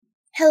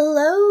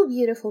Hello,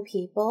 beautiful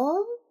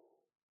people.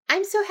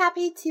 I'm so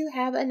happy to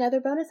have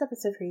another bonus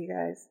episode for you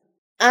guys.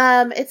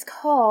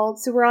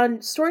 We're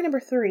on story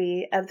number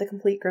 3 of the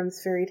Complete Grimm's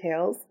Fairy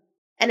Tales,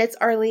 and it's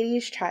Our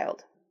Lady's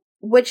Child,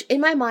 which in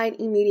my mind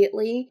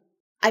immediately,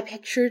 I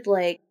pictured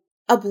like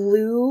a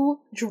blue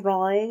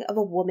drawing of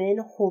a woman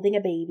holding a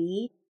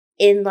baby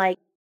in like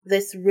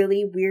this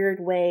really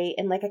weird way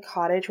in like a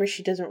cottage where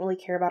she doesn't really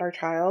care about her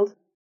child.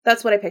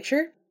 That's what I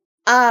picture.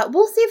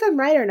 We'll see if I'm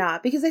right or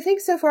not, because I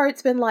think so far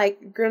it's been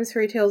like Grimm's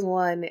Fairy Tales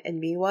 1 and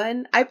me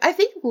 1. I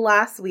think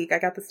last week I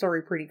got the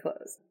story pretty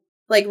close.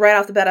 Like, right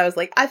off the bat, I was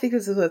like, I think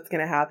this is what's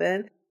gonna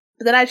happen.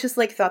 But then I just,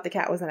 like, thought the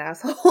cat was an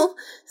asshole.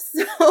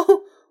 So,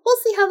 we'll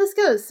see how this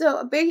goes.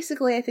 So,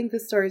 basically, I think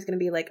this story is gonna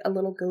be, like, a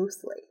little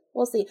ghostly.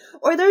 We'll see.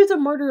 Or there's a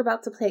murder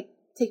about to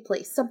take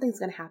place. Something's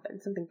gonna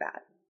happen. Something bad.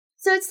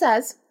 So it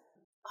says,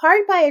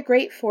 hard by a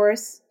great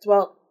forest?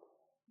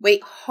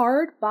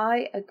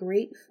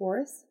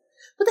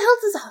 What the hell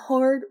is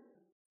hard?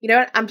 You know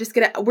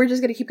what? We're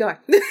just gonna keep going.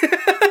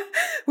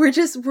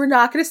 We're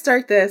not gonna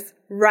start this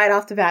right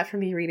off the bat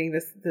from me reading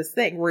this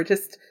thing. We're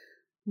just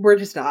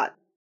not.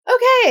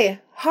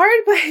 Okay.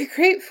 Hard by a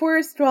great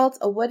forest dwelt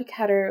a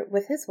woodcutter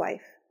with his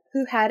wife,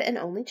 who had an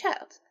only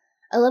child,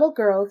 a little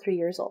girl 3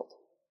 years old.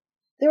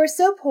 They were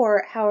so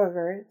poor,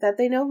 however, that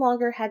they no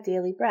longer had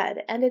daily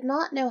bread, and did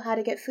not know how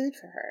to get food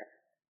for her.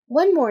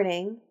 One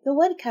morning, the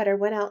woodcutter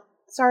went out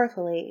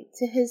sorrowfully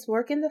to his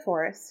work in the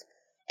forest,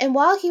 and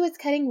while he was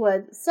cutting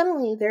wood,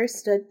 suddenly there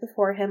stood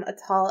before him a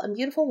tall and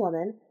beautiful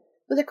woman,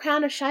 with a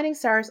crown of shining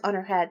stars on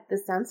her head.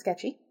 This sounds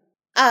sketchy.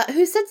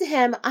 Who said to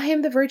him, I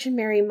am the Virgin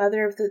Mary,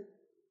 mother of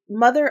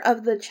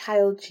the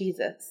child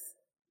Jesus.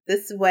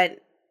 This went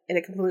in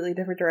a completely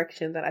different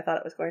direction than I thought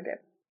it was going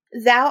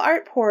to. Thou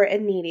art poor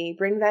and needy.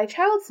 Bring thy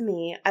child to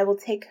me. I will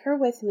take her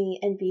with me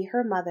and be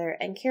her mother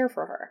and care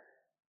for her.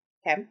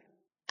 Okay.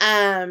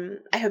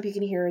 I hope you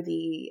can hear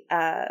the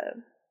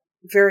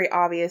very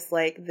obvious,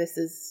 like, this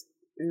is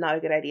not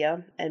a good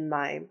idea in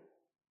my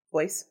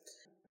voice.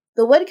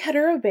 The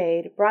woodcutter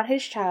obeyed, brought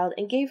his child,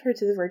 and gave her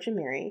to the Virgin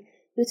Mary,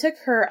 who took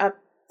her up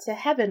to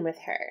heaven with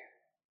her.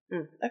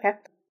 Okay.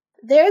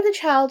 There the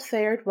child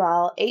fared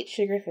well, ate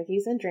sugar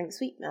cookies and drank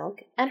sweet milk,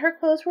 and her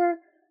clothes were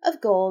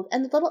of gold,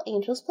 and the little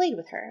angels played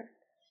with her.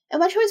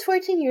 And when she was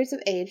 14 years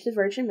of age, the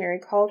Virgin Mary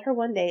called her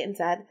one day and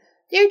said,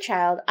 Dear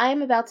child, I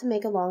am about to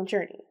make a long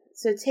journey,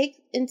 so take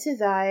into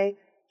thy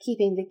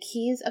keeping the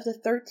keys of the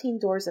 13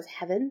 doors of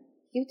heaven.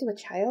 Give it to a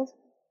child?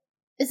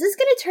 Is this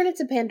going to turn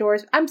into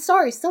Pandora's? I'm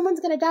sorry,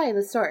 someone's going to die in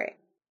the story.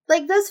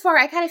 Like, thus far,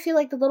 I kind of feel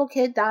like the little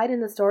kid died in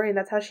the story, and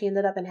that's how she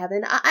ended up in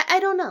heaven. I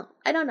don't know.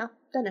 Don't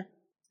know.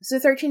 So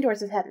 13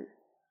 doors of heaven.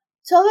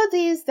 12 of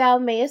these thou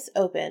mayest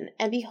open,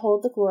 and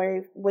behold the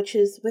glory which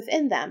is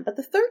within them. But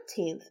the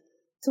 13th,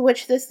 to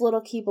which this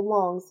little key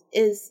belongs,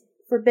 is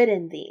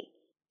forbidden thee.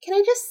 Can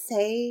I just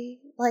say,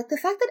 like, the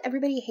fact that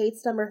everybody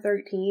hates number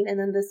 13, and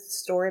then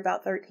this story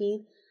about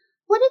 13,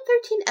 what did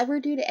 13 ever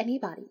do to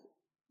anybody?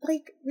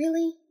 Like,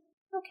 really?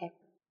 Okay.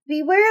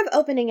 Beware of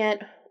opening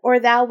it, or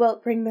thou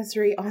wilt bring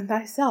misery on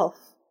thyself.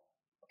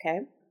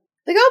 Okay.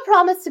 The girl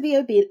promised to be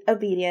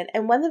obedient,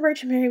 and when the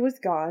Virgin Mary was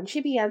gone,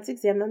 she began to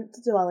examine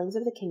the dwellings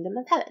of the kingdom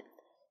of heaven.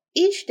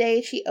 Each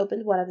day she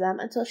opened one of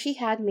them until she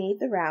had made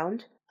the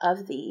round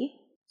of the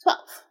 12.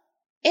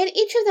 In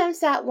each of them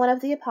sat one of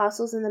the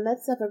apostles in the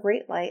midst of a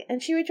great light,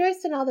 and she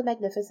rejoiced in all the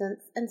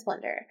magnificence and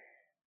splendor.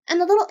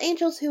 And the little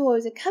angels who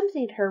always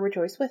accompanied her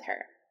rejoiced with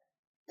her.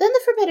 Then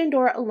the forbidden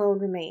door alone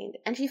remained,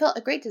 and she felt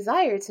a great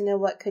desire to know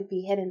what could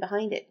be hidden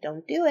behind it.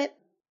 Don't do it.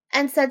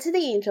 And said to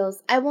the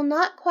angels, I will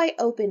not quite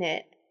open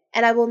it,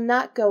 and I will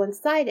not go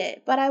inside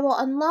it, but I will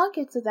unlock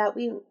it so that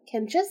we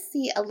can just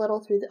see a little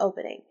through the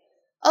opening.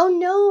 Oh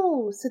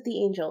no, said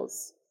the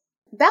angels.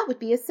 That would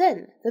be a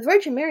sin. The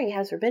Virgin Mary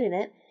has forbidden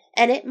it,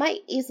 and it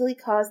might easily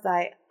cause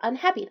thy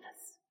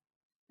unhappiness.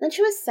 Then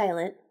she was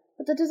silent,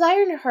 but the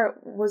desire in her heart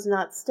was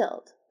not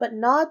stilled, but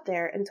gnawed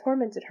there and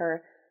tormented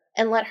her,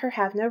 and let her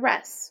have no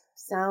rest.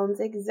 Sounds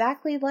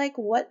exactly like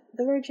what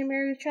the Virgin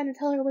Mary was trying to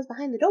tell her was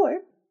behind the door.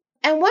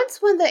 And once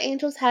when the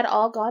angels had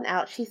all gone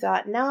out, she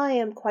thought, now I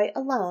am quite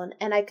alone,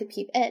 and I could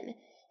peep in.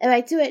 If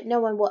I do it, no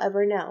one will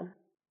ever know.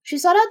 She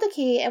sought out the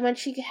key, and when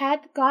she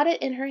had got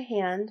it in her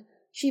hand,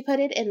 she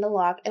put it in the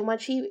lock, and when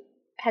she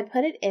had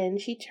put it in,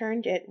 she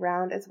turned it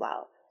round as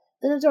well.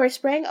 Then the door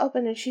sprang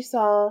open, and she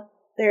saw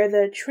there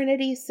the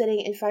Trinity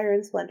sitting in fire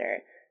and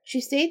splendor. She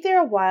stayed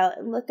there a while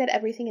and looked at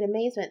everything in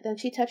amazement. Then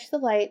she touched the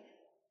light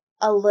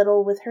a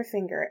little with her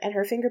finger, and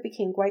her finger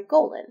became quite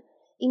golden.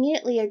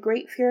 Immediately a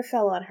great fear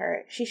fell on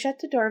her. She shut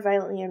the door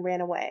violently and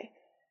ran away.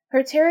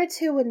 Her terror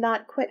too would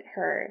not quit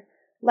her,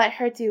 let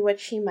her do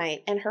what she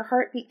might, and her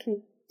heart beat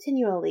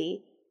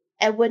continually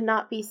and would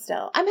not be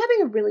still. I'm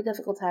having a really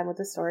difficult time with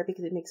this story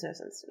because it makes no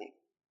sense to me.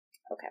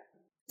 Okay.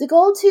 The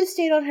gold too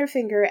stayed on her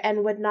finger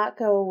and would not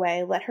go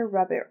away. Let her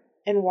rub it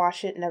and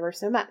wash it never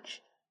so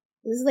much.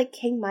 This is like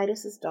King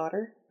Midas's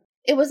daughter.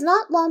 It was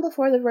not long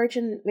before the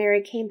Virgin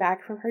Mary came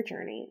back from her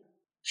journey.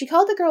 She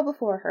called the girl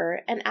before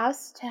her and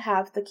asked to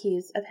have the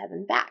keys of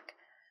heaven back.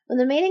 When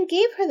the maiden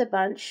gave her the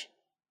bunch,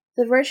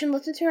 The Virgin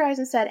looked into her eyes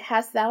and said,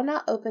 "Hast thou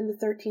not opened the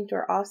 13th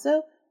door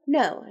also?"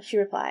 "No," she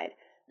replied.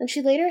 Then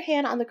she laid her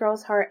hand on the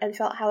girl's heart and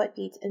felt how it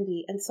beat,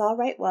 and saw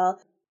right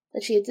well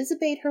that she had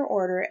disobeyed her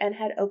order and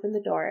had opened the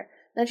door.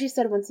 Then she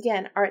said once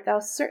again, "Art thou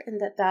certain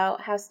that thou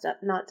hast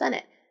not done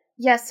it?"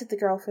 "Yes," said the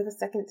girl for the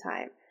second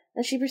time.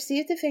 Then she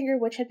perceived the finger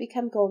which had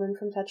become golden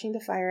from touching the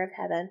fire of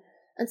heaven,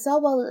 and saw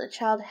well that the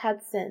child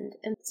had sinned,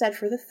 and said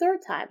for the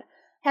third time,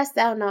 "Hast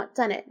thou not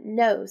done it?"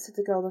 "No," said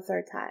the girl the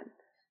third time.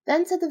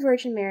 Then said the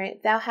Virgin Mary,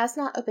 "Thou hast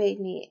not obeyed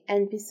me,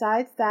 and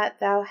besides that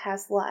thou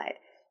hast lied.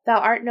 Thou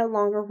art no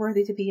longer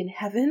worthy to be in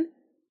heaven."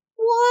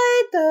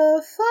 What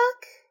the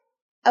fuck?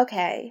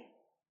 Okay,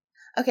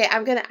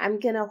 I'm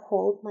gonna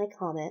hold my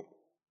comment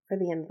for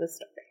the end of the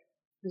story.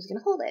 I'm just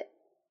gonna hold it.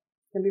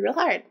 It's gonna be real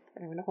hard,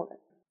 but I'm gonna hold it.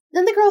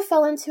 Then the girl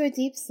fell into a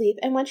deep sleep,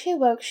 and when she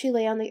awoke, she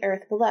lay on the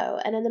earth below,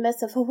 and in the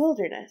midst of a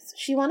wilderness.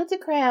 She wanted to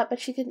cry out, but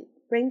she could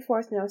bring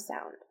forth no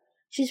sound.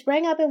 She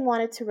sprang up and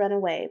wanted to run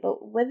away, but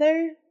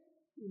whithersoever?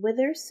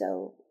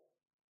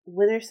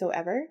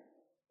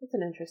 That's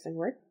an interesting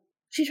word.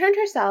 She turned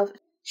herself.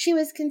 She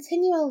was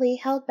continually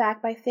held back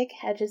by thick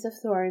hedges of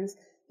thorns,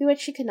 through which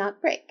she could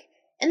not break.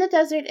 In the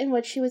desert in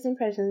which she was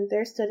imprisoned,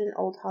 there stood an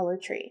old hollow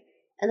tree,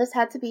 and this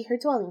had to be her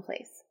dwelling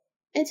place.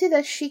 Into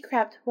this she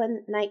crept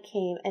when night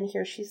came, and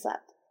here she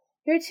slept.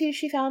 Here, too,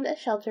 she found a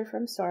shelter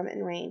from storm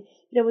and rain,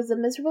 but it was a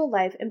miserable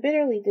life, and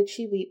bitterly did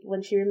she weep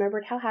when she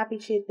remembered how happy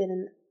she had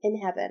been in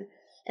heaven,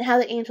 and how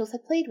the angels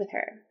had played with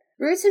her.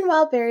 Roots and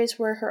wild berries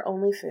were her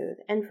only food,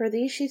 and for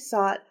these she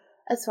sought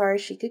as far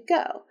as she could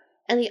go.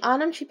 In the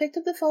autumn she picked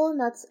up the fallen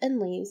nuts and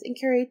leaves, and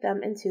carried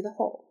them into the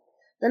hole.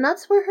 The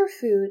nuts were her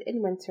food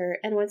in winter,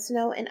 and when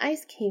snow and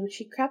ice came,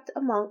 she crept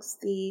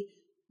amongst the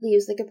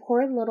leaves like a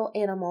poor little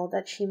animal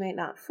that she might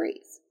not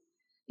freeze.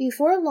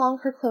 Before long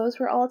her clothes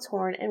were all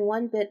torn, and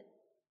one bit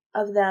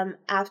of them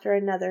after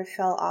another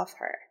fell off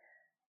her.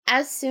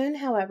 As soon,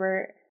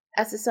 however,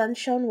 as the sun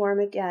shone warm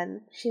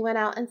again, she went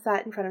out and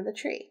sat in front of the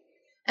tree,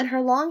 and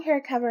her long hair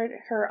covered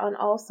her on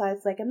all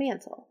sides like a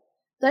mantle.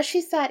 Thus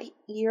she sat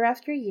year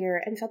after year,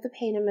 and felt the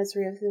pain and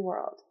misery of the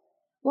world.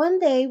 One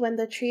day, when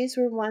the trees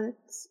were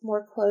once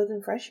more clothed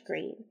in fresh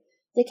green,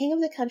 the king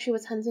of the country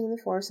was hunting in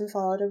the forest and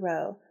followed a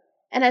roe,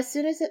 and as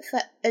soon as it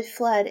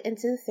fled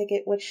into the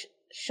thicket which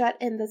shut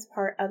in this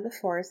part of the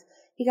forest,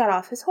 he got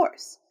off his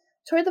horse,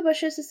 tore the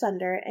bushes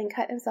asunder, and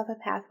cut himself a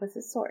path with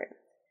his sword.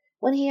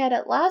 When he had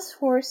at last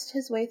forced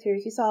his way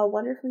through, he saw a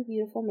wonderfully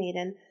beautiful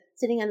maiden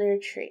sitting under a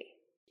tree,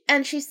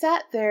 and she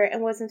sat there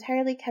and was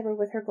entirely covered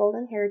with her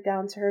golden hair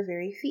down to her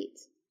very feet.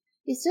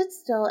 He stood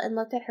still and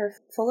looked at her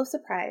full of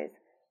surprise.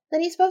 Then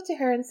he spoke to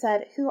her and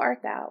said, "Who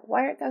art thou?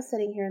 Why art thou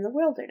sitting here in the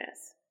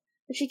wilderness?"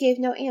 But she gave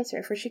no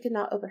answer, for she could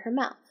not open her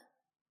mouth.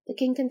 The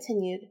king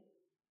continued,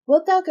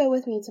 "Wilt thou go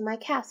with me to my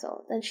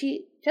castle?" Then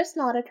she just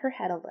nodded her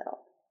head a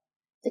little.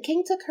 The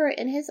king took her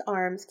in his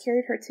arms,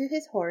 carried her to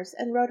his horse,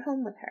 and rode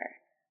home with her.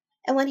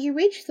 And when he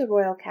reached the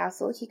royal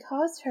castle, he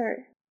caused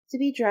her to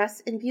be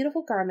dressed in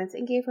beautiful garments,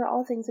 and gave her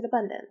all things in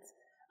abundance.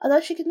 Although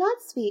she could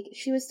not speak,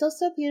 she was still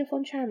so beautiful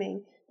and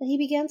charming that he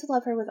began to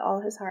love her with all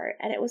his heart,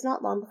 and it was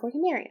not long before he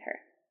married her.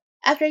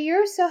 After a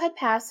year or so had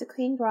passed, the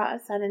queen brought a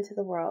son into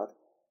the world.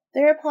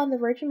 Thereupon the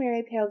Virgin Mary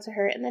appeared to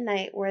her in the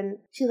night when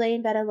she lay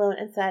in bed alone,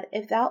 and said,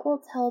 "If thou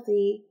wilt tell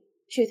the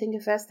truth and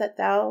confess that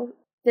thou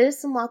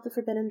didst unlock the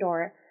forbidden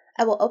door,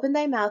 I will open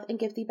thy mouth and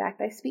give thee back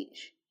thy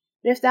speech.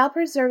 But if thou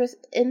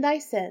preservest in thy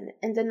sin,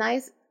 and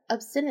deniest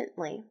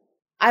obstinately,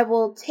 I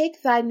will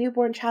take thy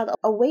newborn child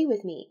away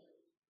with me."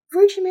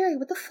 Virgin Mary,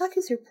 what the fuck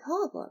is your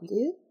problem,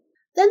 dude?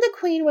 Then the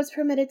queen was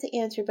permitted to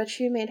answer, but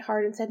she remained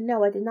hard and said,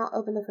 "No, I did not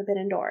open the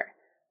forbidden door."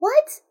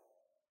 What?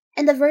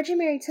 And the Virgin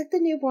Mary took the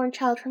newborn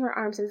child from her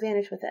arms and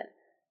vanished with it.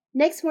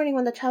 Next morning,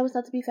 when the child was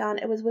not to be found,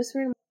 it was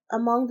whispered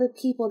among the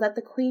people that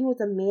the queen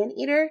was a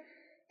man-eater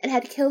and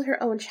had killed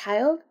her own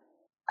child.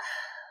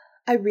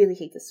 I really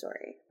hate this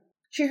story.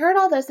 She heard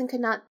all this and could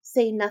not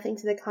say nothing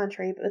to the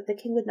contrary, but the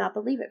king would not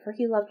believe it, for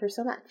he loved her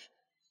so much.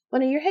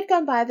 When a year had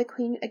gone by, the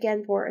queen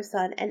again bore a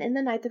son, and in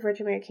the night the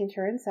Virgin Mary came to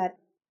her and said,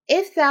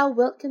 "If thou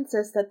wilt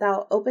consist that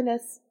thou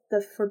openest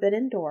the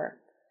forbidden door,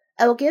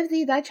 I will give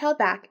thee thy child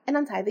back and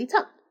untie thy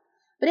tongue.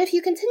 But if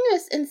you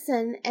continuest in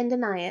sin and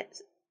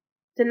deniest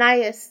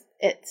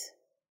it,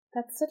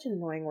 that's such an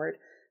annoying word,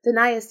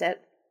 deniest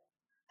it,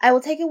 I will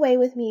take away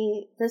with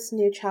me this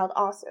new child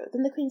also."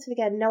 Then the queen said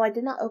again, "No, I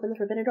did not open the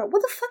forbidden door."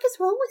 What the fuck is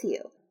wrong with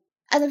you?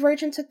 And the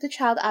Virgin took the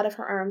child out of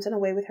her arms and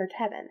away with her to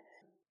heaven.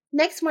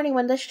 Next morning,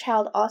 when this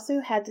child also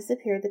had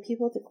disappeared, the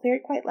people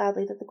declared quite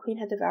loudly that the queen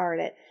had devoured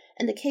it,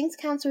 and the king's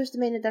counselors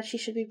demanded that she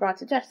should be brought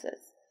to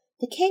justice.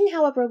 The king,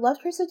 however,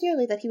 loved her so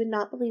dearly that he would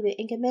not believe it,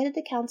 and commanded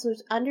the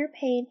counselors under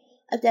pain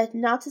of death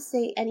not to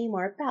say any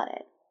more about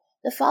it.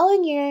 The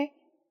following year,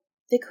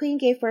 the queen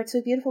gave birth to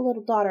a beautiful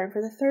little daughter, and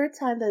for the third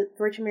time the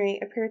Virgin Mary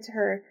appeared to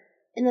her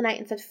in the night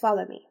and said,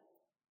 "Follow me."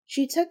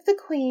 She took the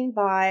queen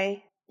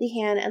by the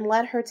hand and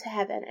led her to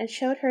heaven, and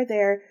showed her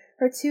there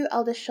her two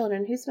eldest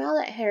children, who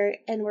smiled at her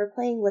and were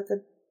playing with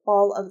the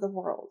ball of the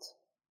world.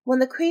 When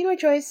the queen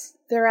rejoiced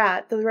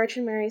thereat, the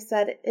Virgin Mary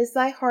said, "Is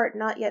thy heart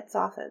not yet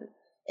softened?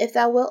 If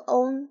thou wilt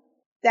own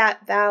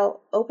that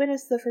thou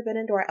openest the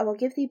forbidden door, I will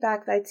give thee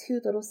back thy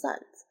 2 little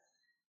sons.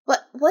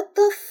 But what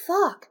the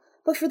fuck?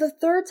 But for the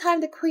 3rd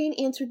time the queen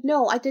answered,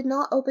 no, I did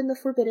not open the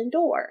forbidden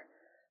door.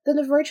 Then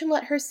the virgin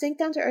let her sink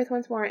down to earth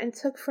once more, and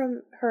took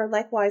from her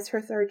likewise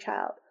her 3rd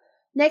child.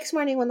 Next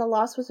morning, when the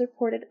loss was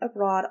reported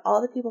abroad,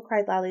 all the people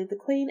cried loudly, the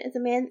queen is a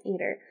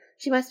man-eater,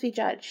 she must be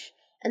judged.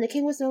 And the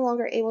king was no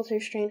longer able to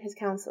restrain his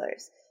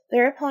counselors.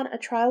 Thereupon a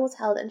trial was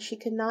held, and she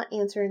could not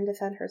answer and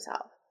defend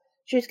herself.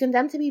 She was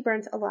condemned to be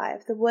burnt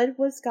alive. The wood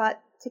was got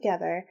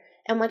together,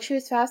 and when she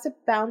was fast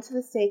bound to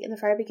the stake, and the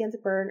fire began to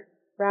burn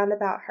round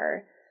about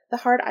her, the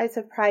hard ice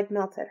of pride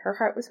melted. Her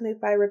heart was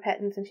moved by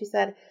repentance, and she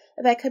said,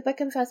 if I could but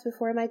confess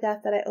before my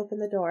death that I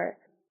opened the door.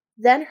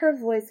 Then her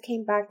voice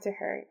came back to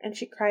her, and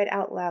she cried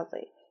out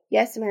loudly,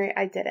 yes, Mary,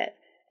 I did it.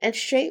 And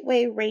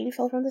straightway rain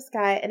fell from the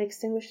sky, and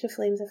extinguished the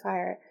flames of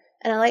fire,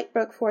 and a light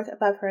broke forth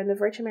above her, and the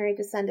Virgin Mary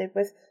descended,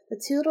 with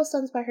the 2 little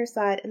sons by her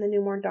side, and the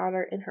newborn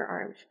daughter in her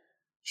arms.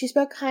 She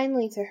spoke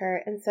kindly to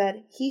her, and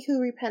said, he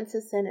who repents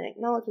his sin and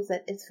acknowledges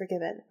it is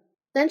forgiven.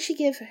 Then she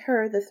gave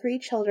her the 3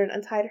 children,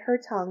 untied her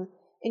tongue,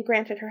 and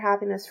granted her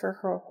happiness for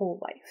her whole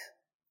life.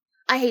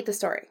 I hate the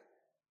story.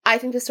 I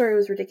think the story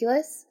was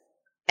ridiculous.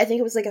 I think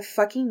it was like a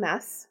fucking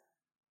mess.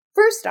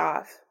 First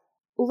off,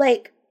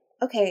 like,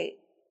 okay,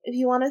 if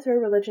you want to throw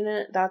religion in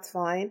it, that's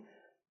fine.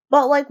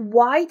 But, like,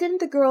 why didn't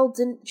the girl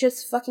didn't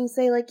just fucking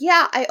say, like,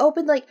 yeah, I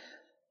opened, like,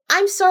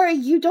 I'm sorry,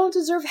 you don't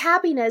deserve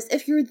happiness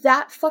if you're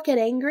that fucking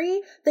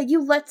angry that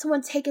you let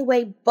someone take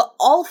away but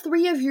all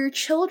 3 of your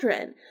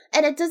children,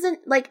 and it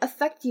doesn't, like,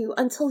 affect you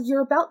until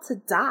you're about to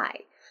die.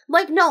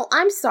 Like, no,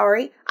 I'm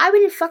sorry. I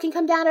wouldn't fucking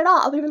come down at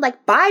all. I would have been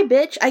like, bye,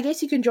 bitch. I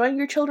guess you can join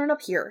your children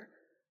up here.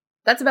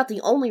 That's about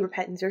the only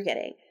repentance you're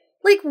getting.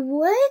 Like,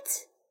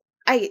 what?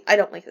 I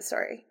don't like the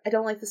story. I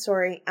don't like the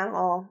story at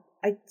all.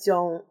 I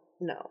don't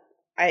know.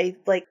 I,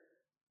 like,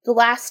 the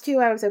last 2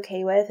 I was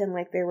okay with, and,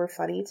 like, they were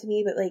funny to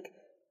me, but, like,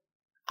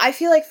 I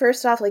feel like,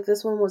 first off, like,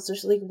 this one was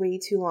just, like, way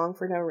too long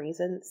for no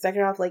reason.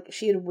 Second off, like,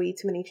 she had way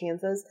too many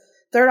chances.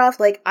 Third off,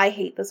 like, I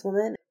hate this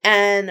woman,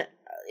 and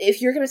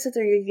if you're gonna sit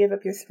there, you give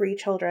up your 3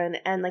 children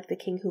and, like, the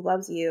king who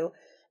loves you,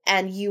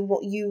 and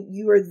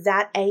you are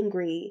that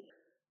angry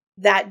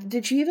that,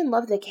 did you even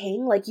love the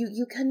king? Like,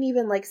 you couldn't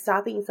even, like,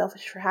 stop being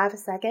selfish for half a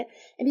second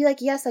and be like,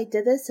 yes, I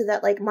did this so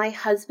that, like, my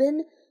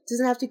husband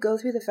doesn't have to go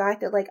through the fact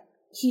that, like,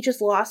 he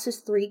just lost his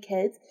 3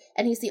 kids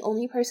and he's the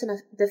only person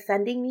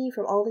defending me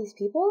from all these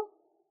people?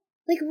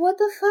 Like, what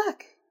the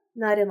fuck?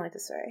 No, I didn't like the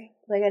story.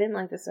 Like, I didn't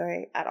like the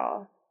story at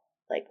all.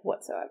 Like,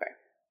 whatsoever.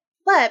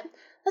 But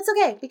that's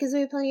okay, because we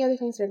have plenty of other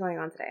things that are going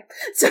on today.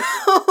 So,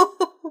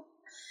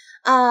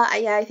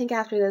 yeah, I think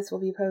after this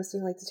we'll be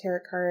posting, like, the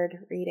tarot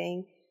card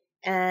reading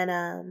and,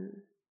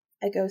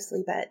 a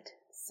ghostly bed.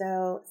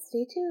 So,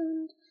 stay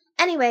tuned.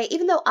 Anyway,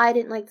 even though I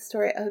didn't like the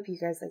story, I hope you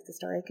guys like the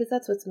story, because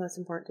that's what's most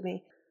important to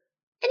me.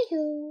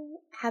 Anywho,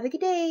 have a good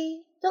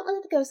day. Don't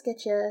let the ghost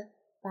get you.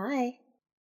 Bye.